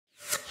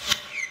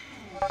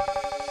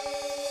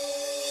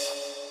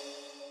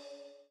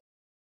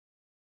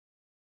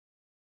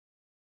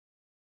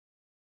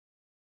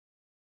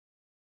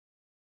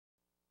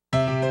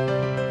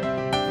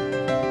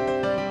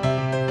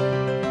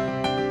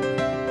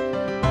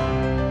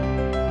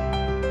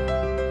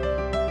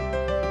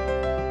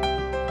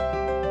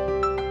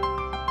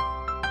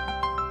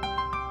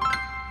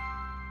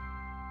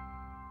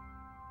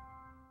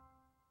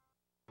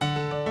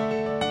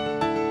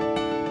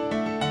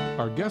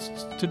Our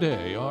guests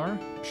today are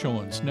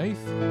Sean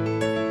Snaith and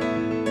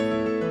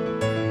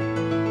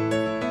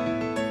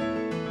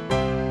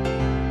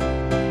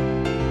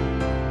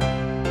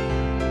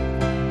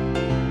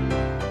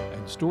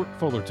Stuart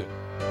Fullerton.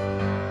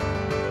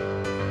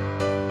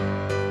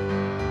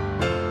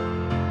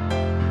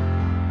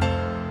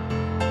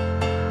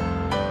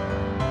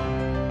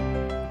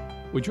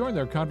 We join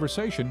their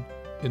conversation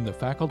in the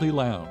faculty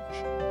lounge.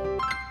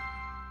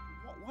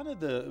 One of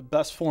the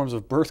best forms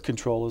of birth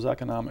control is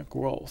economic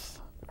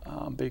growth,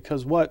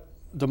 because what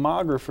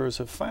demographers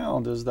have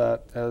found is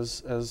that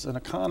as an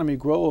economy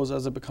grows,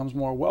 as it becomes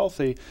more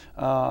wealthy,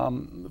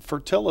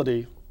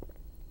 fertility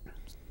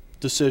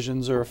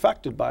decisions are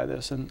affected by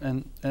this,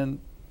 and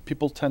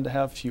people tend to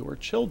have fewer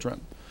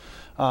children.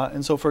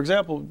 And so, for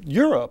example,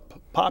 Europe,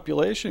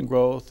 population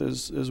growth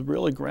is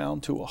really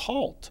ground to a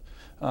halt.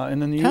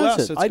 And in the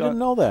U.S., I didn't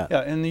know that.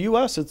 Yeah, in the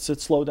U.S., it's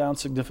slowed down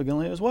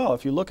significantly as well.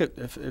 If you look at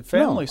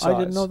family size, I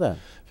didn't know that.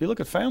 If you look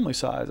at family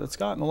size, it's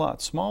gotten a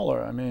lot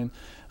smaller. I mean,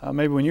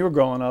 maybe when you were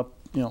growing up,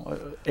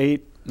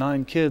 8,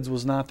 9 kids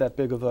was not that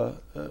big of a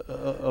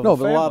no,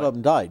 but a lot of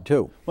them died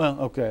too. Well,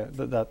 okay,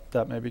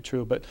 that may be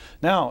true, but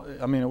now,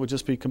 I mean, it would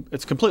just be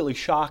it's completely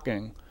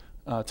shocking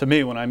to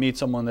me when I meet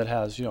someone that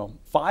has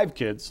 5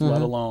 kids,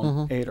 let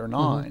alone 8 or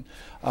 9,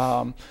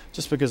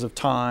 just because of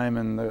time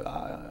and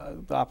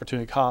the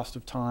opportunity cost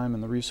of time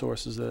and the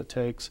resources that it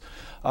takes.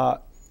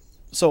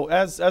 So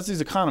as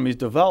these economies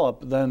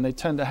develop, then they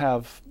tend to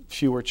have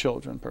fewer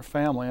children per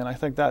family, and I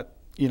think that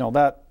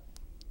that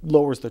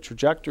lowers the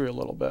trajectory a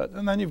little bit.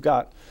 And then you've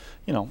got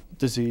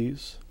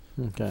disease,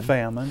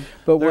 famine.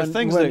 But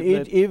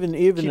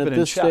even at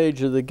this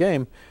stage of the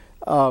game,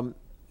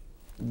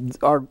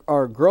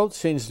 our growth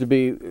seems to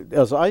be,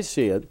 as I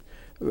see it,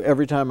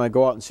 every time I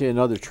go out and see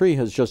another tree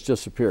has just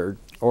disappeared,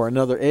 or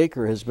another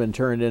acre has been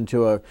turned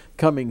into a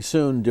coming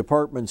soon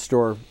department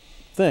store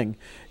thing.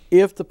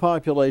 If the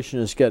population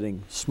is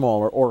getting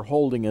smaller or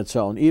holding its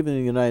own, even in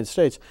the United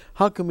States,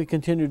 how can we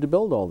continue to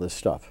build all this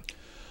stuff?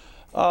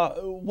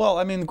 Well,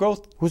 I mean,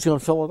 growth... Who's going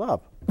to fill it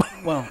up?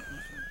 Well,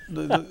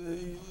 I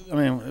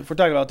mean, if we're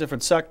talking about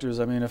different sectors,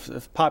 I mean,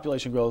 if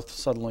population growth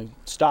suddenly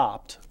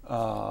stopped,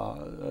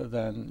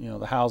 then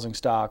the housing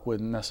stock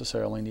wouldn't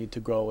necessarily need to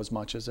grow as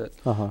much as it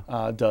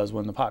does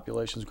when the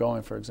population is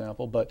growing, for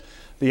example. But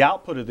the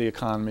output of the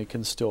economy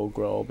can still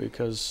grow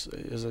because,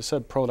 as I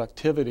said,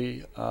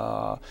 productivity,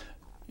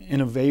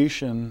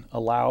 innovation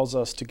allows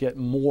us to get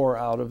more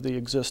out of the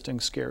existing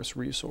scarce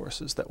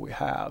resources that we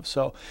have.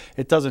 So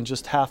it doesn't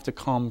just have to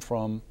come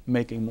from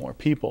making more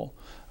people.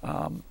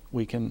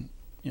 We can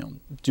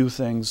do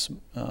things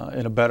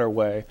in a better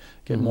way,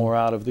 get more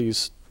out of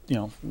these,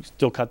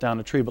 still cut down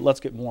a tree, but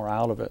let's get more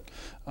out of it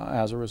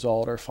as a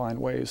result, or find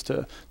ways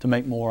to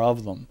make more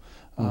of them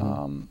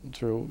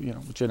through,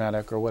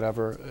 genetic or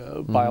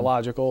whatever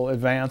biological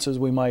advances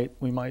we might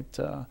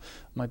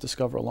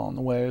discover along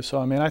the way.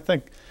 So, I mean, I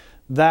think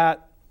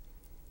that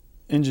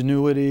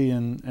ingenuity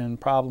and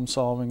problem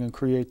solving and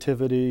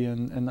creativity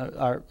and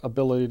our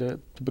ability to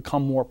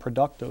become more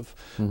productive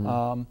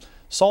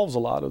solves a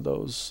lot of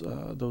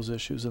those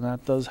issues, and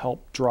that does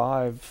help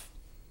drive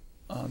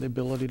the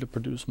ability to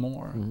produce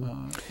more.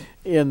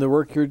 In the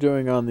work you're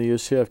doing on the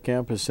UCF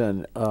campus,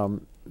 and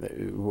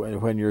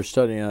when you're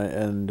studying,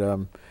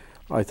 and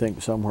I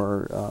think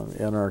somewhere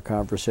in our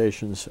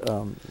conversations,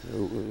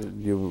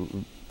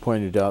 you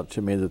pointed out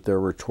to me that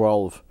there were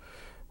 12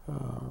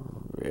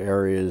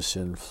 areas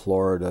in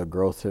Florida,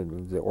 growth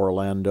in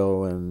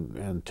Orlando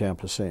and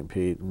Tampa, St.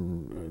 Pete,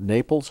 and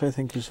Naples, I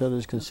think you said,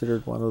 is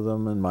considered one of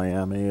them, and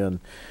Miami,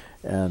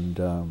 and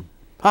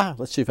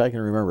let's see if I can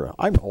remember.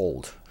 I'm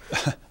old.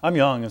 I'm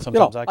young, and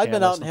sometimes I can't. I've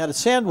been out and had a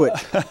sandwich.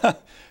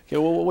 Okay,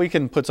 well, we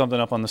can put something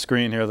up on the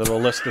screen here that will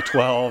list the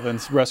 12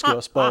 and rescue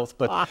us both.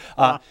 But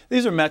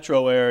these are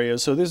metro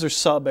areas, so these are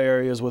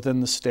sub-areas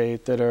within the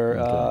state that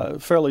are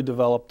fairly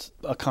developed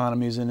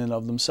economies in and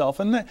of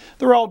themselves. And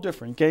they're all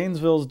different.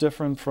 Gainesville's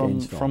different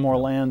from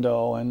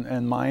Orlando,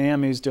 and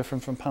Miami's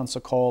different from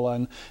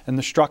Pensacola, and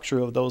the structure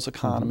of those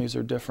economies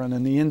are different,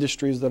 and the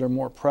industries that are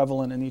more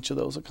prevalent in each of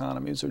those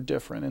economies are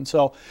different. And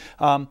so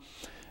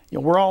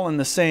we're all in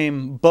the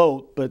same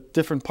boat, but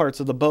different parts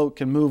of the boat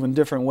can move in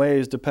different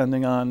ways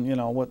depending on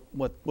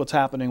what's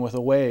happening with a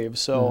wave.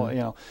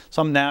 So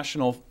some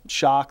national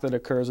shock that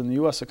occurs in the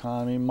U.S.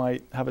 economy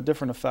might have a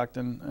different effect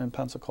in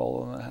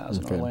Pensacola than it has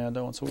in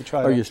Orlando. And so we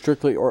try. Are you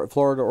strictly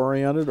Florida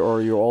oriented, or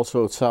are you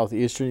also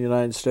southeastern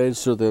United States,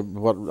 so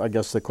what I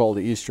guess they call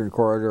the Eastern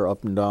Corridor,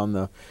 up and down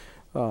the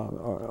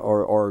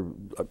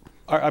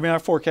I mean, our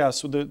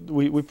forecasts,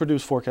 we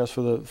produce forecasts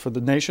for the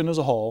nation as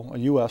a whole, a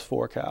U.S.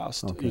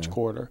 forecast each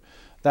quarter.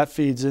 That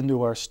feeds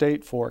into our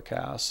state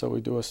forecast. So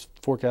we do a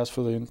forecast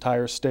for the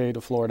entire state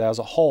of Florida as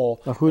a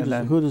whole. Now,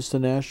 who does the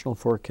national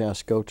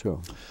forecast go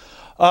to?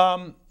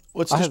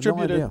 It's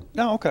distributed. I have no idea.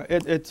 No, okay.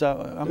 It's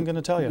I'm going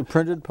to tell you.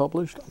 Printed,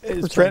 published?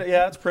 It's printed.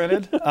 Yeah, it's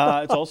printed.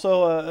 It's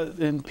also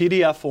in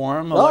PDF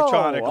form,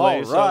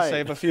 electronically. So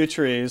save a few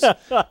trees.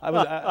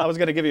 I was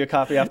going to give you a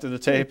copy after the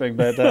taping,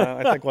 but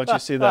I think once you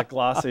see that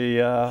glossy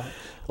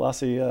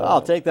glossy.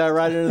 I'll take that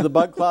right into the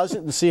bug closet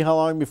and see how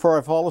long before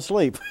I fall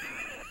asleep.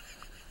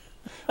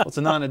 Well, it's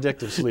a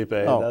non-addictive sleep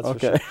aid. Oh, that's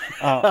okay.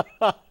 For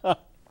sure.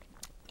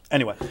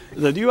 Anyway,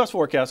 the U.S.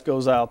 forecast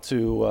goes out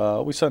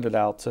to, we send it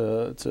out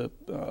to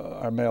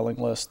our mailing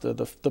list.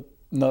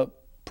 The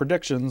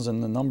predictions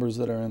and the numbers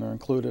that are in are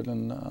included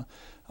in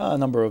a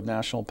number of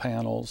national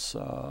panels,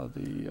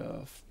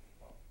 the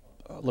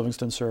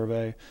Livingston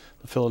Survey,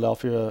 the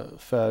Philadelphia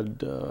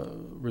Fed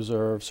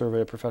Reserve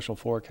Survey of Professional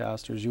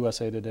Forecasters,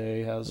 USA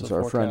Today has a forecast. Does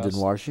our friend in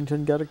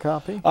Washington get a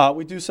copy?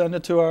 We do send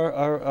it to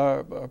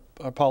our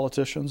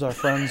politicians, our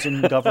friends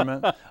in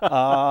government,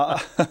 our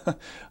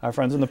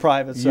friends in the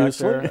private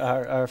sector,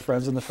 our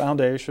friends in the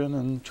foundation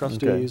and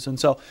trustees. And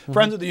so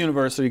friends at the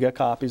university get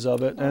copies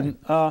of it. And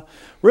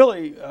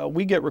really,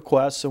 we get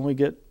requests, and we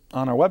get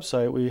on our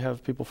website, we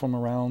have people from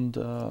around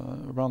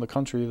the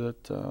country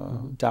that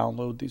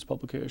download these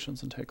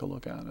publications and take a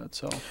look at it.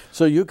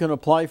 So you can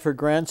apply for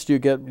grants. Do you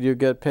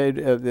get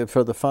paid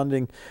for the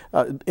funding?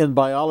 In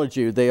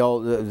biology,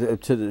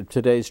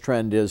 today's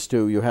trend is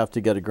you have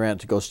to get a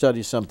grant to go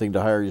study something,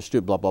 to hire your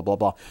student, blah blah blah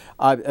blah.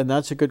 And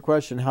that's a good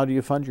question. How do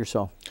you fund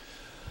yourself?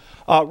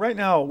 Right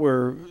now,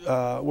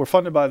 we're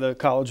funded by the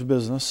College of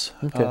Business,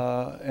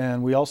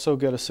 and we also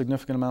get a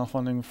significant amount of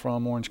funding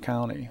from Orange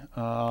County.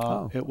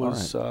 It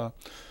was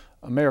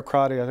Mayor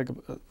Crotty, I think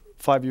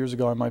 5 years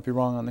ago, I might be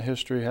wrong on the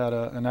history, had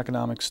an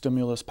economic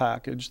stimulus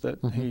package that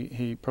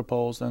he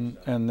proposed,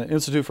 and the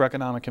Institute for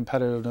Economic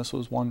Competitiveness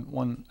was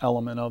one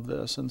element of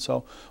this. And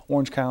so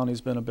Orange County's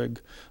been a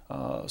big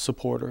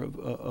supporter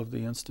of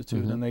the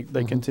Institute, and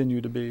they continue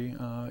to be,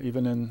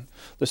 even in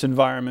this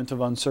environment of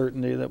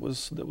uncertainty that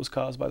was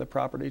caused by the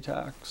property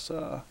tax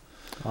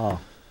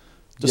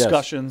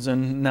discussions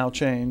and now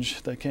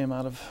change that came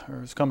out of,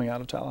 or is coming out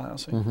of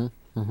Tallahassee.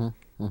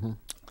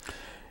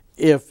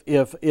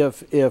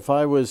 If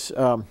I was,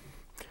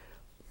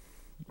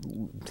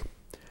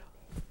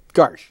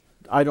 gosh,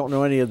 I don't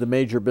know any of the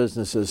major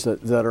businesses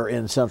that are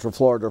in Central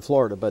Florida or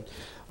Florida,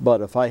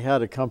 but if I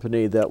had a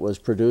company that was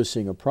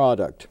producing a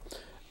product,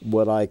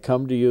 would I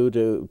come to you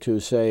to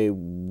say,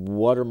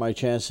 what are my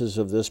chances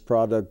of this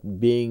product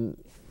being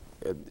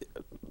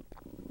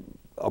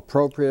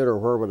appropriate, or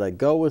where would I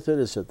go with it?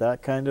 Is it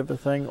that kind of a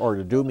thing? Or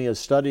to do me a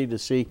study to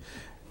see?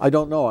 I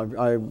don't know.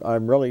 I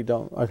really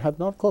don't. I have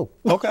no clue.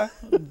 Okay,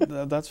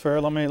 that's fair.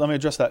 Let me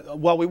address that.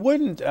 Well, we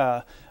wouldn't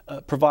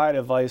provide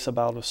advice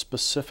about a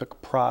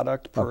specific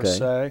product per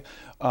se.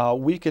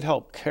 We could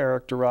help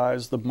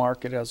characterize the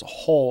market as a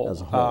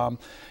whole.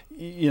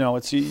 You know,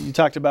 you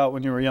talked about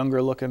when you were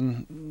younger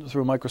looking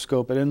through a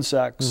microscope at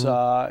insects.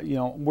 You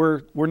know,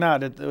 we're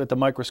not at the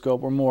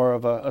microscope. We're more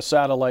of a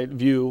satellite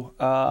view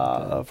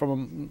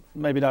from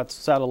maybe not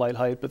satellite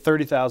height, but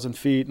 30,000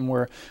 feet, and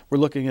we're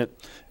looking at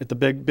the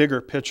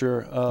bigger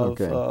picture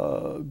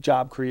of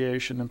job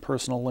creation and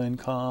personal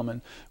income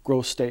and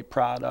gross state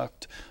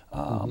product.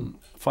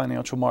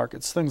 Financial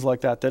markets, things like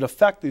that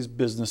affect these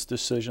business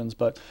decisions,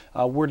 but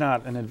we're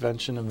not an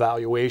invention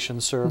evaluation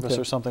service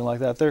or something like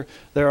that.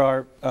 There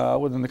are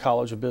within the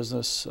College of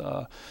Business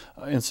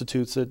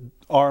institutes that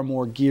are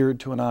more geared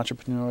to an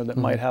entrepreneur that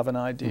might have an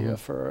idea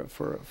for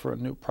a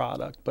new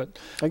product. But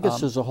I guess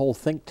there's a whole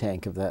think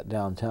tank of that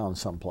downtown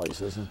someplace,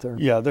 isn't there?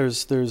 Yeah,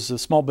 there's a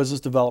Small Business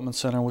Development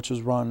Center, which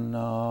is run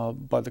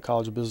by the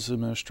College of Business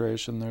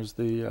Administration. There's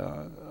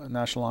the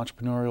National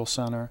Entrepreneurial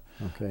Center.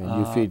 Okay, and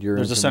you feed your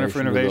there's a Center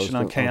for Innovation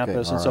on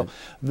campus, and so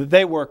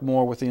they work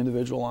more with the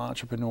individual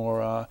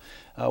entrepreneur.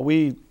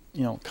 We,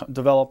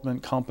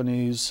 development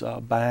companies,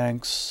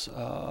 banks,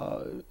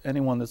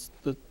 anyone that's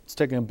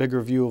taking a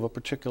bigger view of a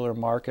particular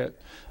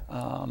market.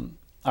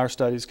 Our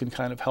studies can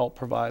kind of help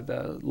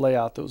lay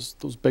out those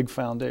big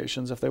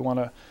foundations. If they want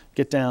to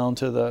get down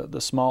to the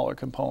smaller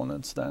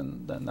components,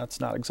 then that's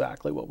not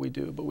exactly what we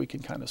do, but we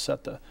can kind of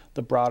set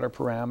the broader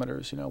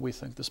parameters. We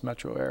think this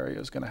metro area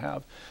is going to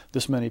have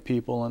this many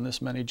people and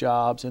this many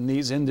jobs in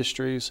these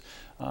industries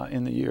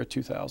in the year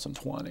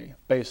 2020.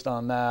 Based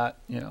on that,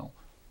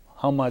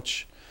 how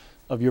much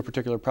of your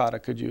particular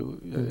product could you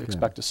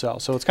expect to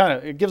sell? So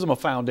it gives them a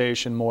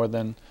foundation more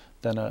than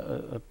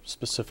a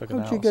specific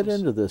analysis. How did you get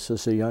into this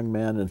as a young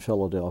man in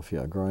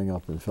Philadelphia, growing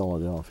up in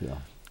Philadelphia?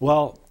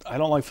 Well, I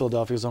don't like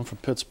Philadelphia because I'm from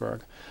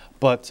Pittsburgh,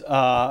 but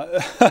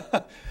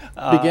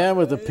began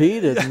with a P,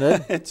 didn't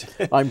it?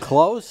 I'm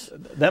close.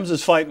 Them's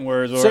his fighting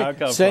words where I come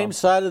from. Same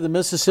side of the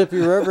Mississippi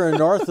River and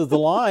north of the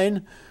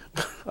line,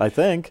 I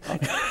think.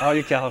 All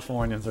you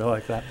Californians are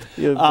like that.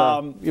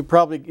 You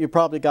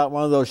probably got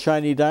one of those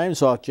shiny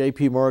dimes off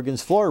J.P.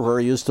 Morgan's floor where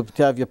he used to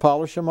have you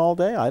polish them all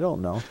day. I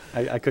don't know.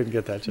 I couldn't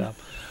get that job.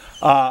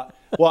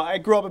 Well, I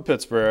grew up in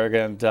Pittsburgh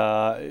and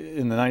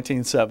in the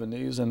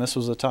 1970s, and this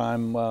was a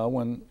time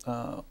when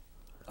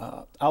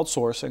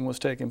outsourcing was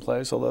taking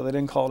place, although they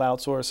didn't call it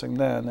outsourcing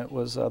then. It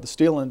was the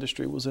steel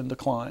industry was in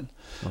decline.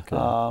 Okay.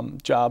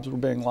 Jobs were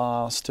being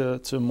lost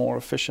to more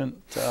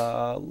efficient,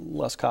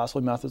 less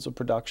costly methods of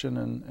production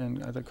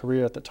in I think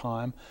Korea at the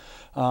time.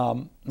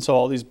 And so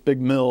all these big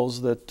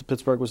mills that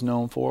Pittsburgh was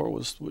known for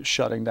was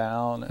shutting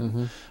down,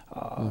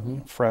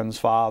 and friends'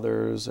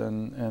 fathers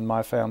and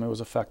my family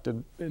was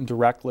affected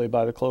indirectly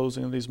by the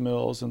closing of these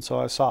mills. And so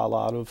I saw a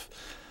lot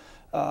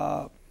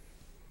of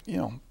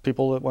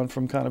people that went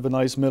from kind of a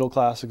nice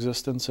middle-class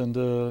existence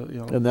into,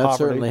 and that poverty.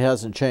 certainly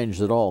hasn't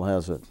changed at all,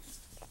 has it?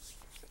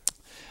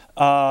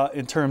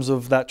 In terms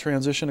of that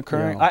transition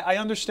occurring, Yeah. I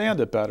understand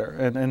it better.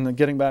 And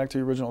getting back to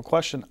your original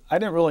question, I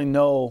didn't really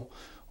know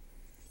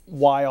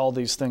why all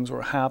these things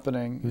were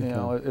happening,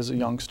 as a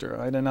youngster.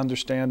 I didn't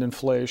understand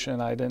inflation.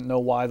 I didn't know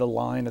why the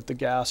line at the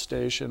gas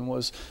station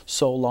was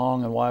so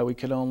long and why we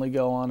could only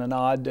go on an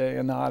odd day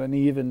and not an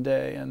even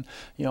day. And,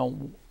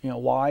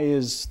 why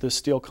is the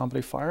steel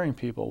company firing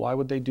people? Why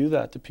would they do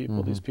that to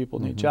people? These people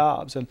need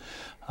jobs. And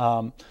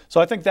so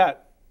I think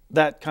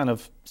that kind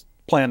of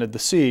planted the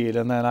seed.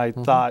 And then I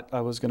thought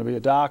I was going to be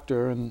a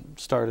doctor and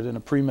started in a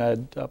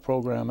pre-med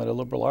program at a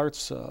liberal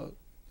arts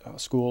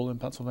school in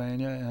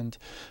Pennsylvania, and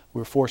we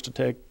were forced to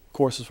take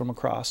courses from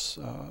across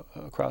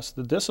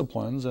the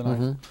disciplines,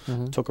 and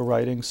I took a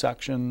writing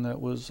section that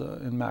was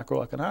in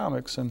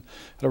macroeconomics, and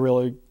had a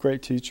really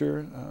great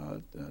teacher,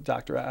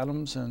 Dr.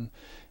 Adams, and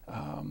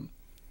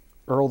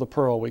Earl the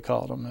Pearl, we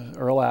called him,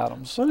 Earl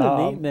Adams. What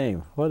a neat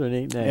name! What a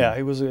neat name! Yeah,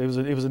 he was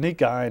a neat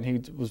guy, and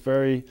he was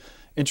very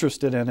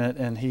interested in it,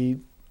 and he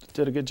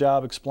did a good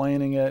job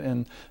explaining it,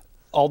 and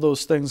all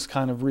those things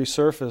kind of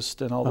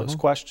resurfaced and all those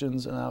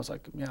questions, and I was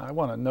like, I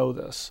want to know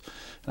this.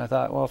 And I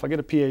thought, well, if I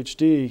get a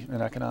PhD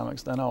in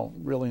economics, then I'll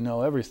really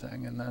know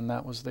everything. And then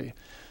that was the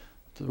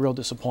real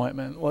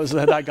disappointment, was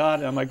that I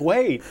got it. I'm like,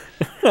 wait,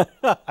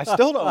 I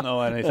still don't know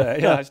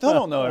anything. Yeah, I still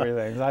don't know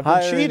everything. I've been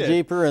Higher cheated. and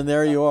deeper, and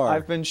there you are.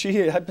 I've been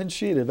cheated.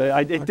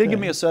 But it did give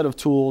me a set of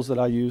tools that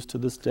I use to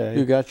this day.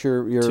 You got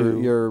your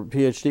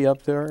PhD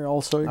up there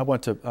also? I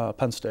went to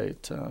Penn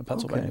State,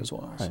 Pennsylvania as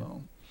well. Right.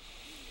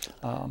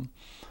 So.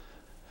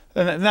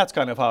 And that's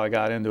kind of how I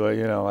got into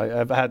it.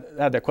 I've had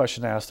that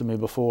question asked of me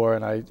before,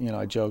 and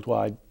I joked,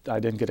 well, I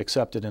didn't get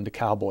accepted into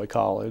cowboy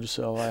college,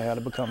 so I had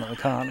to become an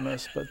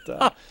economist. But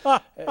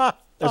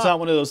it's not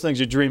one of those things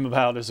you dream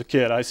about as a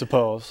kid, I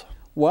suppose.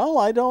 Well,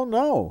 I don't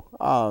know.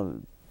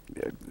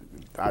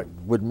 I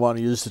wouldn't want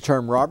to use the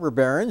term robber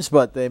barons,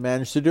 but they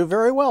managed to do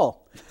very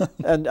well.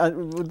 and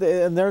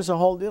there's a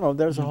whole,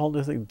 there's a whole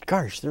new thing.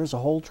 Gosh, there's a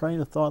whole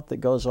train of thought that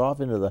goes off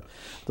into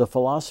the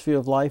philosophy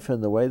of life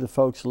and the way the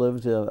folks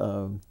lived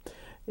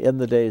in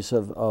the days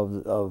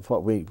of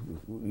what we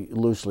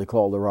loosely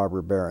call the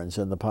robber barons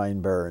and the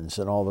pine barons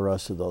and all the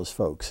rest of those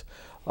folks.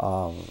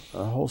 A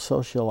whole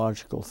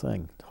sociological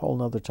thing, a whole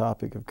other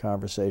topic of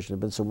conversation. There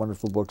have been some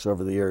wonderful books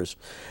over the years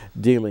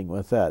dealing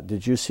with that.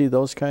 Did you see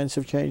those kinds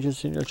of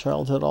changes in your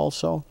childhood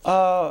also?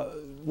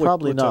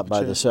 Probably not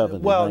by the 70s.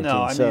 Well,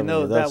 no, I mean,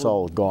 no, that's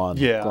all gone.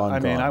 Yeah, gone, I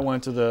mean, gone. I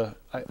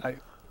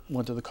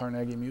went to the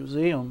Carnegie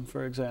Museum,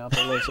 for example,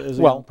 as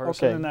a young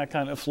person, and that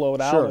kind of flowed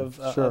out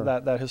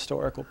of that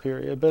historical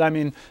period. But I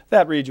mean,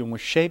 that region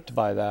was shaped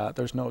by that.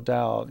 There's no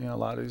doubt. A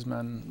lot of these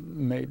men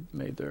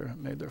made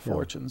their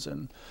fortunes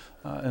in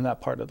that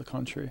part of the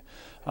country.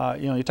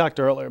 You talked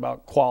earlier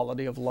about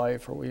quality of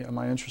life, or am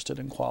I interested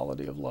in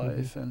quality of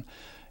life? And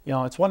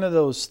it's one of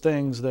those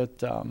things that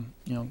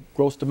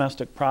gross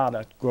domestic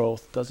product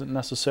growth doesn't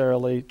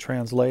necessarily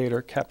translate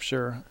or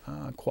capture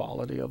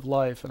quality of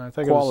life. And I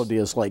think quality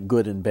is like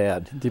good and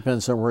bad. It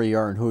depends on where you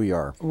are and who you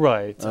are.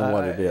 Right. And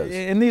what it is.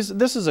 And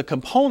this is a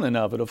component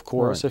of it, of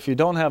course. Right. If you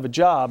don't have a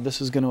job,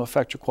 this is going to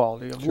affect your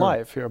quality of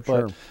life here.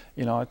 But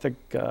I think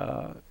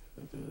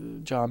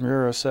John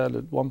Muir said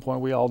at one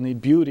point we all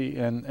need beauty,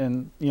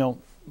 and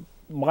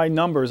my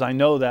numbers, I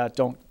know that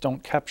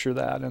don't capture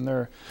that, and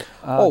they're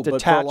detached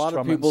but for a lot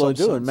of people that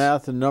do, and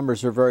math and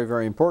numbers are very,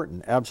 very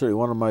important. Absolutely,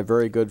 one of my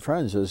very good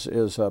friends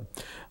is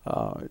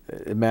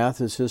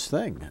math is his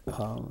thing.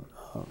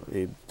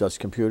 He does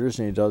computers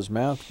and he does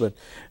math, but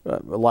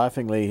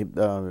laughingly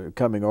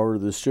coming over to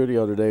the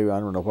studio today,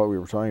 I don't know what we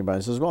were talking about,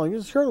 he says,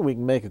 well, surely we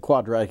can make a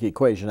quadratic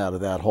equation out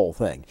of that whole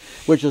thing,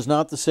 which is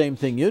not the same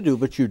thing you do,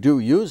 but you do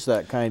use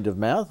that kind of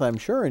math, I'm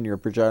sure, in your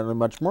projection,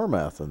 much more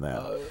math than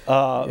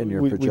that in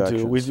your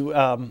projections. We do.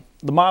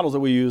 The models that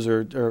we use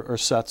are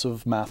sets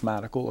of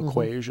mathematical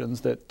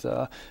equations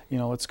that,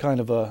 it's kind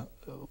of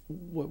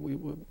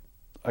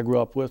I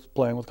grew up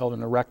playing what's called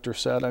an erector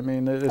set. I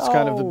mean, it's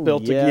kind of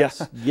built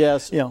together.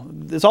 Yes.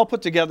 It's all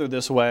put together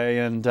this way,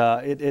 and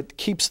it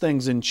keeps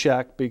things in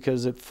check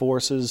because it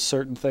forces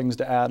certain things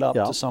to add up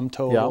to some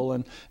total,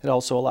 and it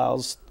also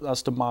allows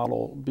us to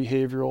model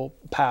behavioral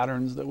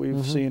patterns that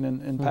we've seen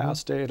in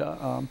past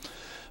data.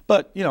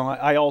 But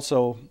I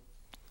also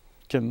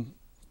can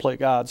play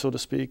God, so to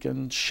speak,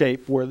 and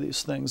shape where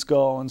these things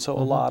go, and so a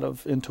lot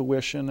of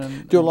intuition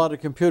and do a lot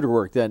of computer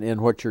work then in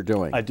what you're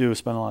doing. I do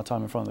spend a lot of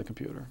time in front of the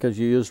computer because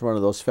you use one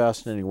of those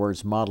fascinating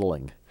words,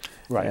 modeling.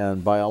 Right.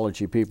 And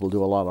biology people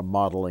do a lot of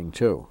modeling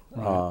too,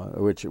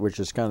 which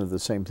is kind of the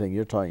same thing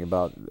you're talking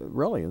about,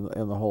 really, in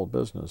the whole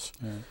business.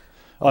 Yeah.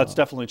 Well, it's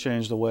definitely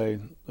changed the way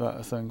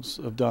things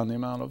have done. The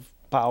amount of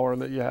power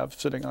that you have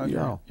sitting on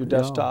your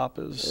desktop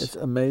is... It's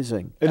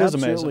amazing. It is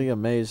absolutely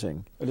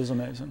amazing. It is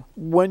amazing.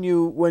 When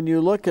you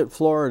look at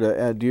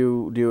Florida,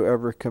 do you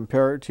ever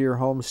compare it to your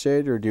home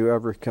state, or do you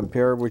ever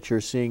compare what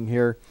you're seeing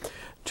here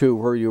to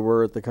where you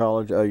were at the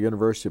college,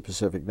 University of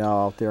Pacific,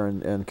 now out there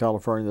in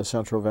California, the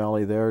Central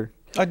Valley there?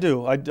 I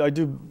do. I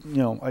do.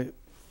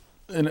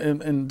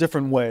 In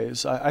different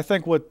ways. I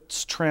think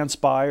what's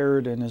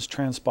transpired and is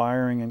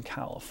transpiring in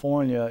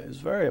California is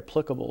very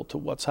applicable to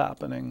what's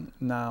happening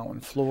now in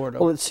Florida.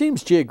 Well, it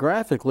seems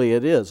geographically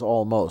it is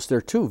almost. They're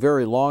two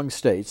very long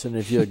states, and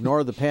if you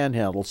ignore the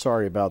Panhandle,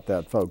 sorry about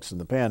that, folks in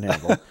the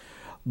Panhandle,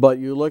 but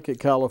you look at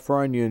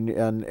California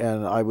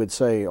and I would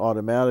say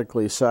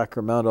automatically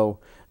Sacramento,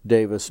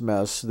 Davis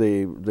mess,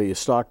 the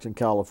Stockton,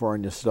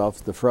 California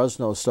stuff, the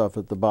Fresno stuff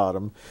at the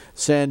bottom,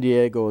 San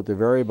Diego at the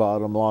very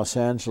bottom, Los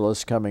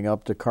Angeles coming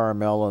up to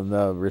Carmel and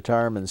the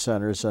retirement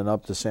centers and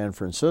up to San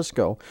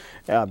Francisco.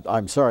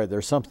 I'm sorry,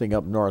 there's something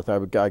up north,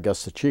 I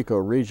guess the Chico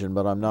region,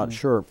 but I'm not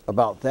sure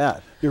about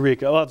that.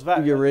 Eureka. Well, it's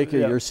Eureka,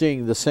 yeah. You're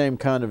seeing the same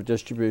kind of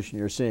distribution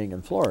you're seeing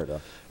in Florida.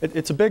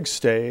 It's a big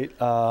state.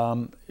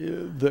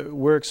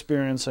 We're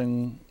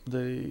experiencing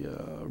the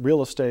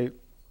real estate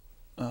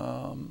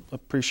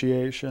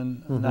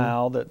appreciation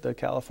now that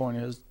California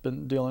has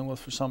been dealing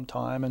with for some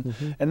time,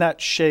 and that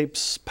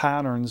shapes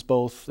patterns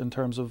both in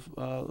terms of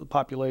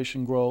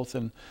population growth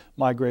and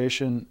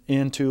migration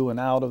into and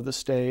out of the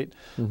state.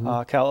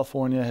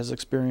 California has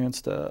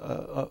experienced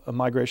a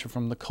migration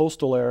from the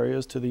coastal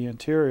areas to the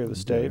interior of the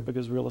state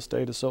because real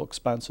estate is so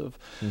expensive.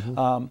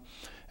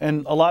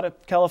 And a lot of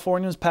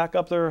Californians pack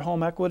up their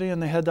home equity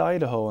and they head to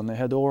Idaho and they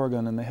head to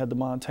Oregon and they head to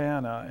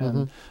Montana.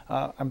 And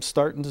I'm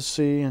starting to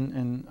see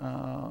and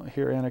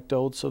hear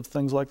anecdotes of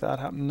things like that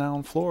happening now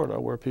in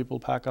Florida, where people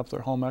pack up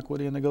their home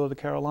equity and they go to the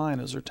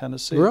Carolinas or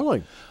Tennessee.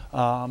 Really?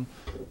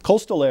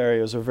 Coastal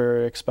areas are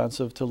very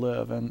expensive to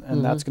live,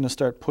 and that's going to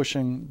start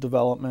pushing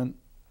development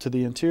to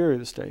the interior of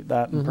the state.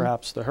 That and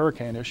perhaps the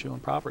hurricane issue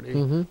and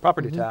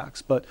property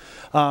tax. But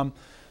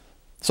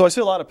so I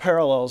see a lot of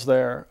parallels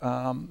there.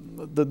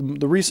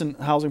 The recent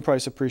housing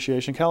price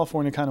appreciation,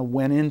 California kind of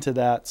went into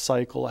that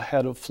cycle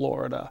ahead of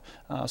Florida.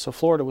 So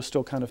Florida was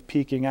still kind of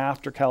peaking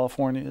after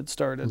California had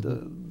started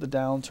the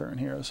downturn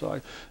here.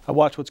 So I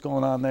watch what's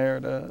going on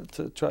there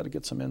to try to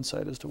get some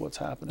insight as to what's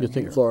happening. You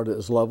think here. Florida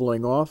is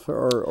leveling off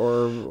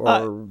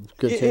or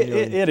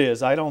continuing? It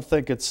is. I don't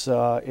think it's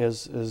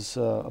as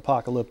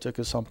apocalyptic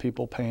as some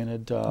people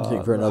painted. I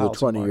think for another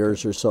 20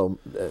 years or so,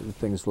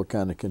 things will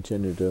kind of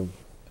continue to...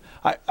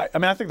 I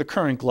mean, I think the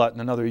current glut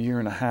in another year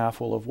and a half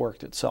will have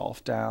worked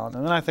itself down,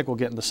 and then I think we'll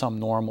get into some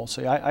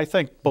normalcy. I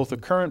think both the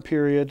current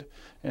period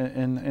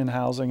in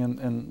housing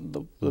and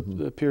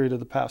the period of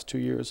the past 2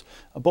 years,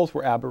 both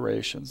were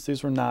aberrations.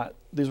 These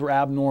were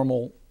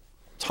abnormal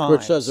times.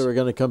 Which says that we're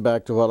going to come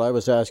back to what I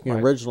was asking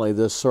originally,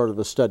 this sort of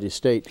a steady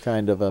state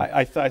kind of a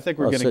I think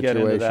we're going to get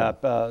into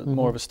that,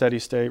 more of a steady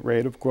state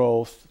rate of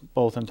growth,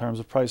 both in terms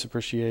of price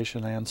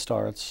appreciation and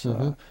starts,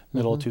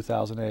 middle of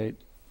 2008.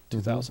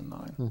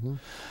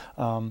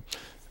 2009.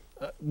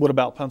 What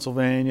about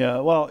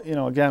Pennsylvania? Well,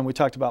 again, we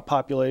talked about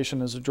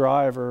population as a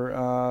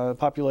driver.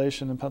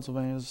 Population in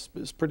Pennsylvania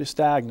is pretty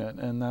stagnant,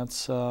 and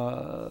that's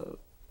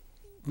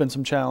been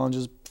some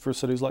challenges for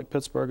cities like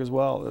Pittsburgh as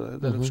well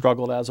that have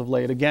struggled as of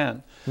late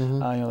again.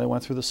 They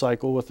went through the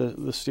cycle with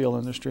the steel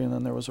industry, and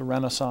then there was a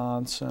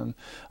renaissance, and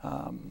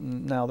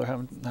now they're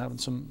having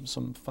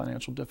some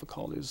financial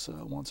difficulties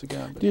once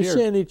again. But do you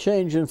see any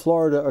change in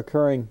Florida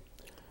occurring?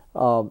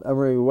 I'm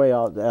really way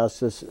out to ask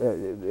this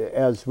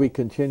as we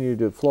continue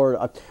to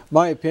Florida.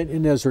 My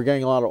opinion is we're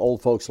getting a lot of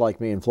old folks like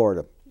me in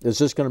Florida. Is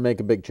this going to make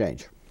a big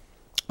change?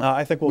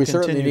 I think we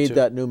certainly need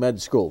that new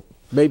med school.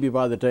 Maybe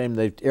by the time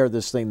they air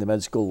this thing, the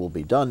med school will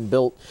be done,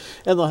 built,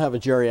 and they'll have a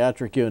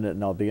geriatric unit,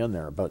 and I'll be in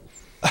there. But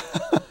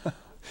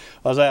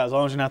as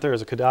long as you're not there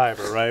as a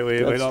cadaver, right? We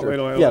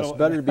don't, yes,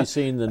 better to be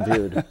seen than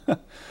viewed.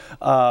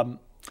 I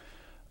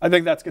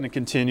think that's going to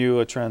continue,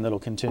 a trend that'll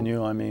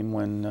continue. I mean,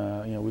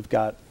 when we've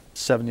got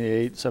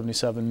 78,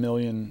 77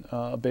 million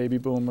baby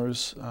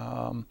boomers.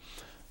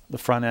 The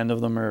front end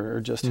of them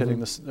are just hitting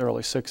the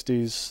early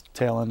 60s,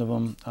 tail end of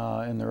them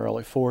in their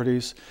early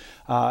 40s.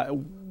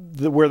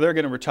 Where they're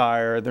going to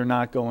retire, they're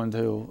not going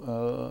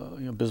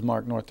to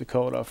Bismarck, North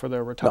Dakota for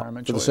their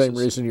retirement choices. For the same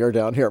reason you're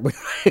down here.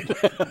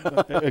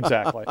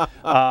 Exactly.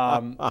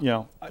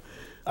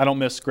 I don't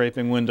miss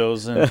scraping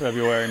windows in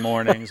February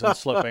mornings and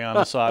slipping on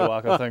the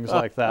sidewalk and things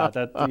like that.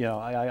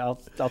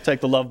 I'll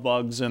take the love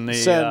bugs and the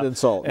sand and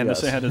salt, the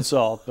sand and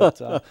salt.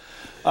 But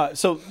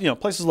so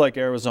places like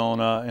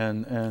Arizona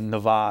and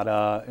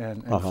Nevada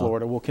and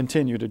Florida will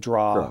continue to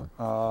draw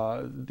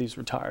these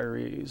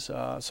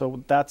retirees.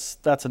 So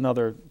that's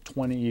another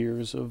 20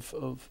 years of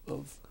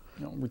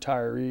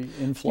retiree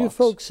influx. You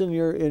folks in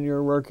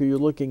your work, are you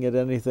looking at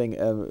anything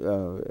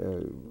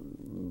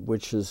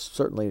which is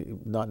certainly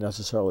not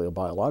necessarily a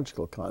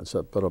biological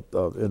concept, but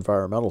an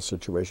environmental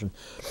situation?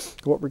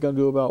 What we're going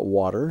to do about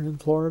water in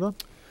Florida?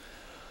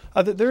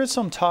 There is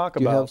some talk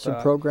about that. Do you have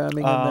some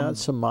programming in that,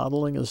 some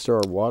modeling as to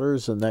our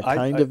waters and that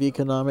kind of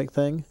economic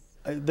thing?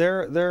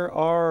 There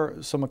are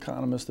some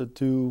economists that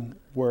do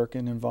work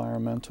in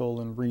environmental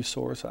and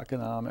resource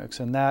economics,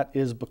 and that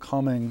is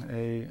becoming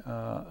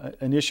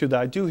an issue that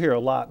I do hear a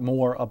lot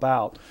more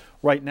about.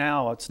 Right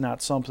now, it's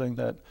not something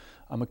that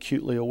I'm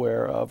acutely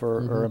aware of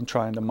or I'm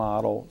trying to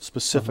model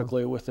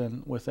specifically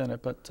within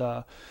it.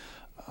 But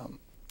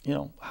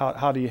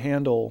how do you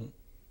handle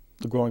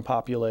the growing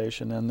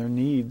population and their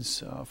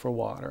needs for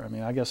water? I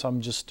mean, I guess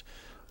I'm just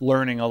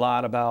learning a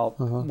lot about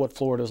what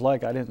Florida's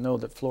like. I didn't know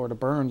that Florida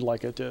burned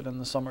like it did in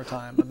the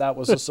summertime, and that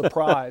was a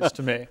surprise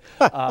to me.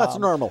 That's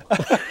normal.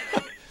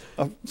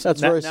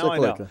 That's very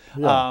cyclical.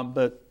 Yeah.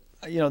 But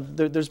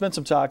there's been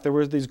some talk. There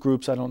were these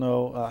groups. I don't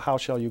know. How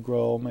Shall You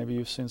Grow? Maybe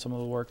you've seen some of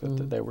the work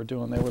that they were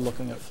doing. They were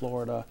looking at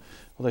Florida.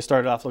 Well, they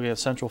started off looking at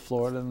Central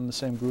Florida, and then the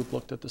same group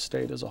looked at the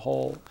state as a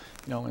whole.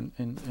 In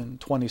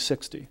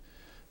 2060.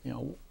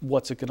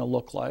 What's it going to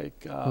look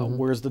like?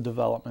 Where's the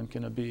development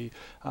going to be?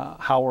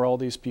 How are all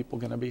these people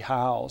going to be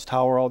housed?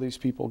 How are all these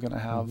people going to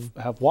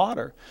have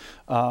water?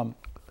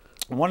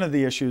 One of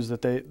the issues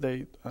that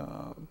they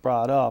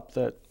brought up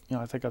that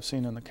I think I've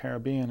seen in the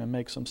Caribbean and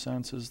makes some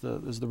sense is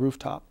the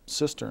rooftop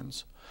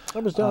cisterns. I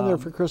was down there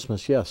for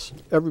Christmas, yes.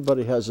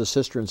 Everybody has the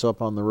cisterns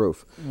up on the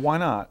roof. Why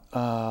not?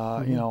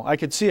 I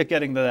could see it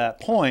getting to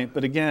that point,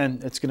 but again,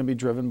 it's going to be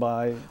driven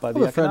by the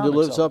economics. A friend who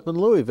lives up in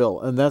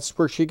Louisville, and that's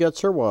where she gets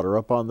her water,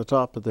 up on the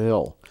top of the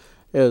hill.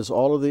 Is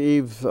all of the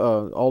eave,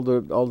 all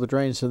the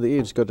drains in the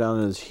eaves go down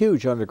in this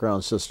huge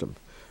underground system.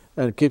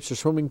 And it keeps her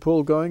swimming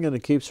pool going, and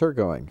it keeps her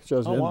going. She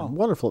has a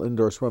wonderful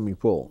indoor swimming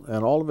pool,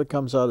 and all of it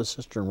comes out of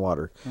cistern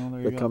water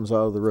that comes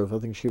out of the roof. I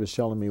think she was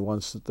telling me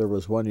once that there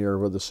was one year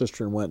where the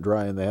cistern went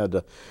dry, and they had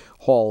to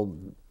haul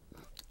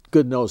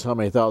good knows how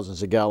many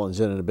thousands of gallons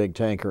in a big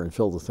tanker and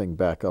fill the thing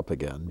back up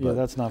again. Yeah,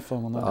 that's not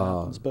fun when that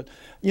happens. But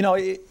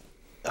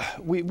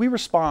we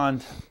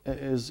respond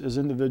as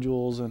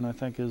individuals, and I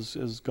think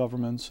as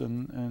governments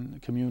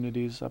and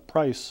communities.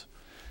 Price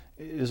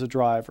is a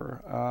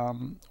driver.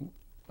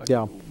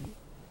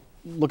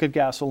 Look at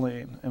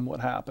gasoline and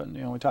what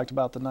happened. We talked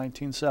about the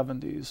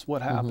 1970s.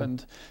 What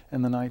happened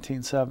in the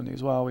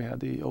 1970s? Well, we had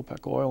the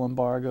OPEC oil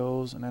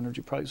embargoes, and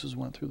energy prices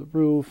went through the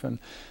roof, and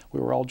we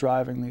were all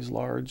driving these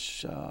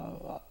large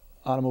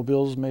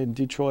automobiles made in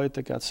Detroit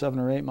that got 7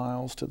 or 8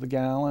 miles to the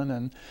gallon,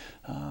 and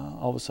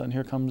all of a sudden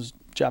here comes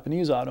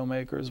Japanese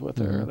automakers with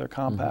their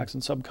compacts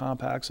and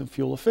subcompacts and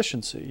fuel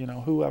efficiency.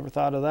 Who ever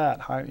thought of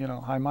that?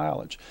 High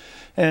mileage.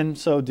 And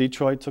so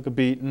Detroit took a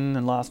beating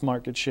and lost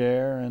market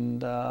share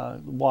and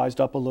wised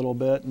up a little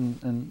bit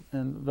and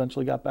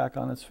eventually got back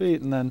on its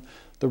feet. And then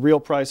the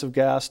real price of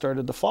gas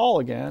started to fall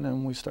again,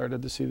 and we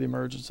started to see the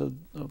emergence of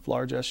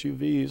large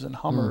SUVs and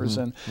Hummers,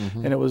 and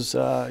it was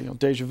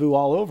deja vu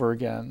all over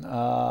again.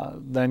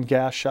 Then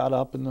gas shot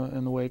up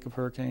in the wake of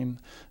Hurricane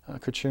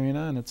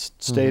Katrina, and it's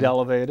stayed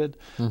elevated.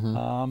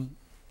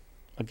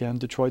 Again,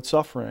 Detroit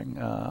suffering,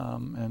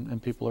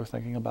 and people are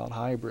thinking about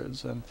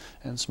hybrids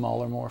and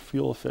smaller, more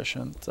fuel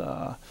efficient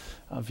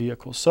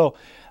vehicles. So,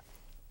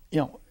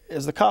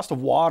 as the cost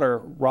of water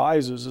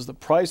rises, as the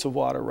price of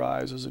water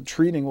rises, and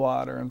treating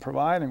water and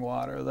providing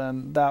water,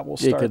 then that will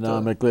start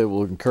economically, it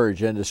will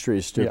encourage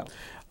industries to.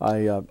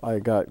 Yeah. I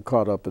got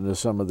caught up into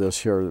some of this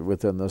here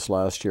within this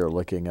last year,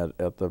 looking at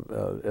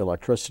the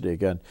electricity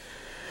again,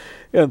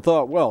 and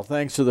thought, well,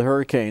 thanks to the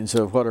hurricanes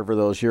of whatever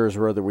those years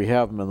were that we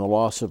have them and the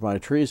loss of my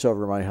trees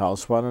over my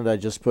house, why don't I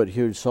just put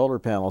huge solar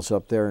panels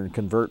up there and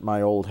convert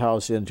my old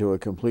house into a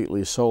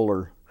completely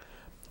solar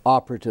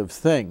operative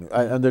thing?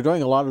 And they're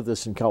doing a lot of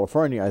this in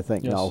California, I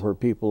think, now, where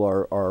people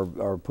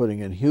are putting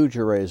in huge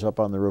arrays up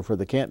on the roof where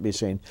they can't be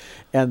seen,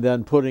 and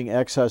then putting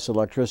excess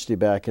electricity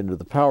back into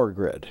the power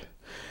grid.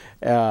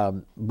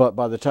 But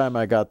by the time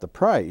I got the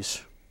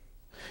price,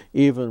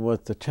 even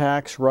with the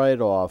tax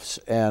write-offs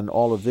and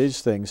all of these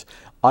things,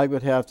 I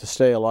would have to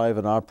stay alive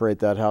and operate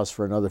that house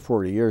for another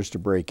 40 years to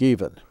break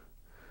even.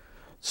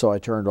 So I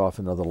turned off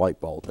another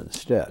light bulb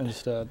instead.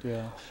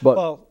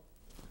 But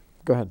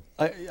go ahead.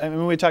 I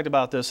mean, we talked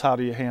about this. How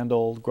do you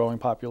handle growing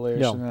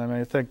population? Yeah. I mean,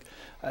 I think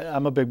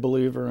I'm a big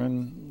believer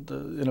in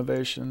the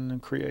innovation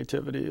and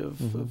creativity of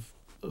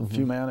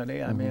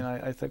humanity. I mean,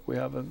 I think we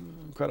have an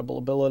incredible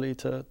ability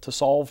to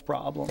solve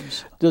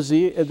problems. Does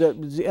the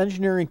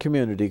engineering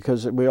community,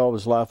 because we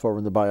always laugh over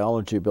in the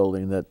biology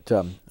building that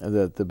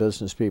the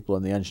business people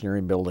in the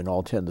engineering building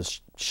all tend to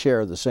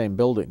share the same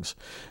buildings.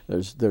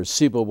 There's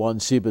SIBA 1,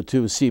 SIBA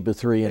 2, SIBA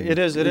 3. And it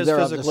is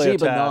physically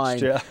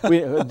attached. 9. Yeah.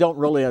 We don't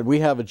really.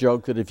 We have a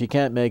joke that if you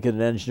can't make it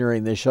in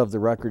engineering, they shove the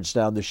records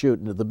down the chute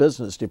into the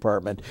business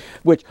department,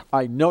 which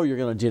I know you're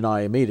going to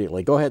deny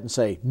immediately. Go ahead and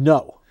say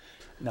no.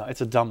 No,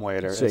 it's a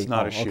dumbwaiter. It's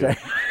not a chute. Okay.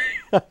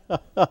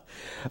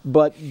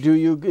 But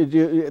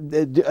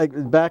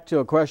back to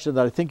a question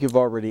that I think you've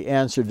already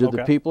answered, do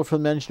the people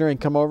from engineering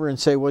come over and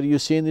say, what do you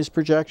see in these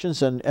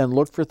projections, and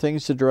look for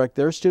things to direct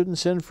their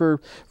students in for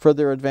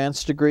their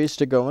advanced degrees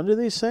to go into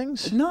these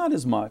things? Not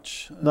as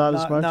much. Not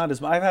as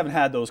much? I haven't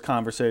had those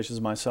conversations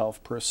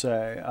myself, per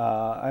se.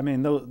 I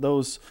mean,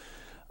 those...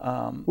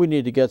 we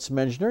need to get some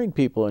engineering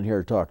people in here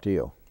to talk to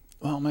you.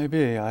 Well,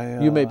 maybe.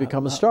 You may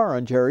become a star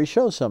on Jerry's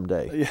show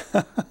someday.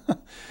 Yeah.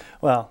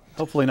 Well,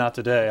 hopefully not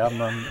today.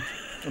 I'm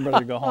ready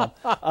to go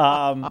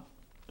home.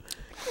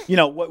 You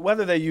know,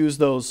 whether they use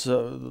those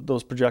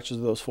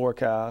projections, those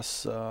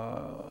forecasts,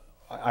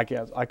 I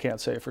can't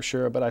say for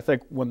sure. But I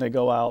think when they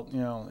go out,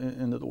 you know,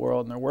 into the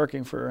world and they're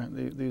working for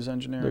these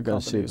engineering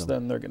companies,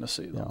 then they're going to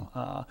see them,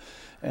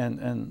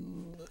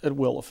 and it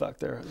will affect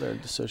their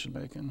decision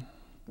making.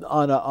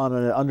 On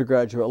an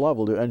undergraduate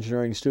level, do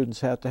engineering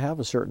students have to have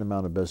a certain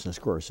amount of business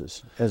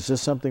courses? Is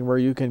this something where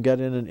you can get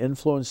in and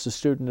influence the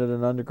student at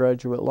an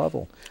undergraduate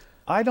level?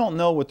 I don't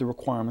know what the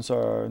requirements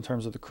are in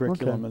terms of the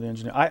curriculum of the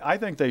engineering. I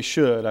think they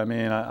should. I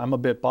mean, I'm a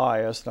bit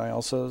biased. And I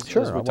also,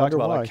 as we talked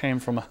about, I came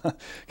from a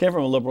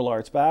liberal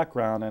arts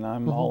background, and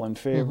I'm all in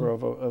favor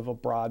of a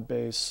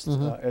broad-based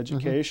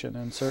education,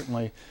 and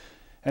certainly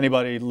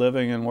anybody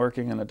living and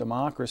working in a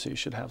democracy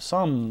should have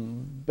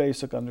some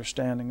basic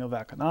understanding of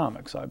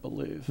economics, I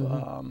believe,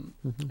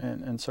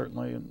 and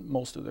certainly in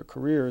most of their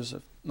careers,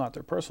 if not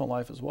their personal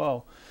life as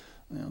well.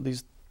 You know,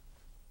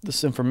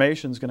 this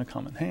information is going to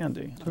come in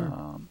handy.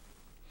 Sure.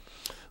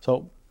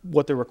 So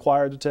what they're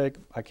required to take,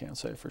 I can't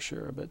say for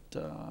sure, but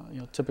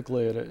you know,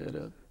 typically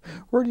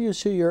Where do you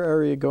see your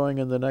area going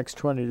in the next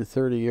 20 to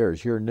 30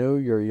 years? You're new,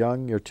 you're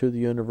young, you're to the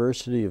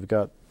university, you've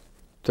got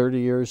 30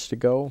 years to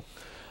go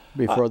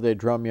before they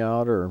drum you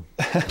out, or?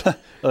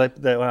 They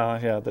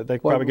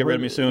probably get rid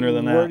of me sooner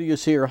than that. Where do you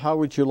see, or how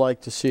would you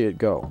like to see it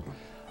go?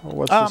 Or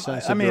what's the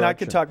sense of direction? I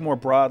could talk more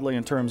broadly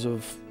in terms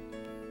of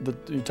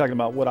you're talking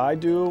about what I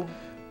do.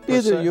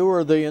 Either you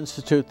or the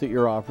institute that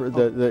you're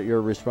that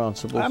you're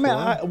responsible for. I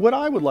mean, what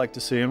I would like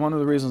to see, and one of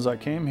the reasons I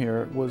came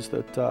here was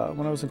that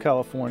when I was in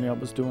California, I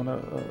was doing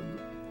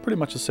pretty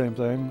much the same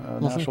thing,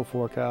 a national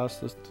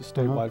forecast, the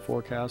statewide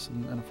forecast,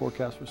 and a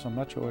forecast for some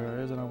metro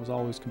areas, and I was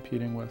always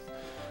competing with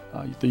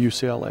the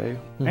UCLA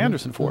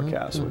Anderson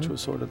forecast, which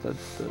was sort of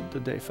the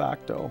de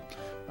facto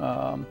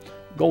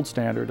gold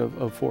standard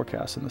of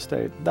forecasts in the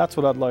state. That's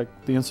what I'd like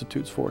the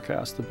Institute's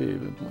forecast to be.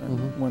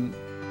 When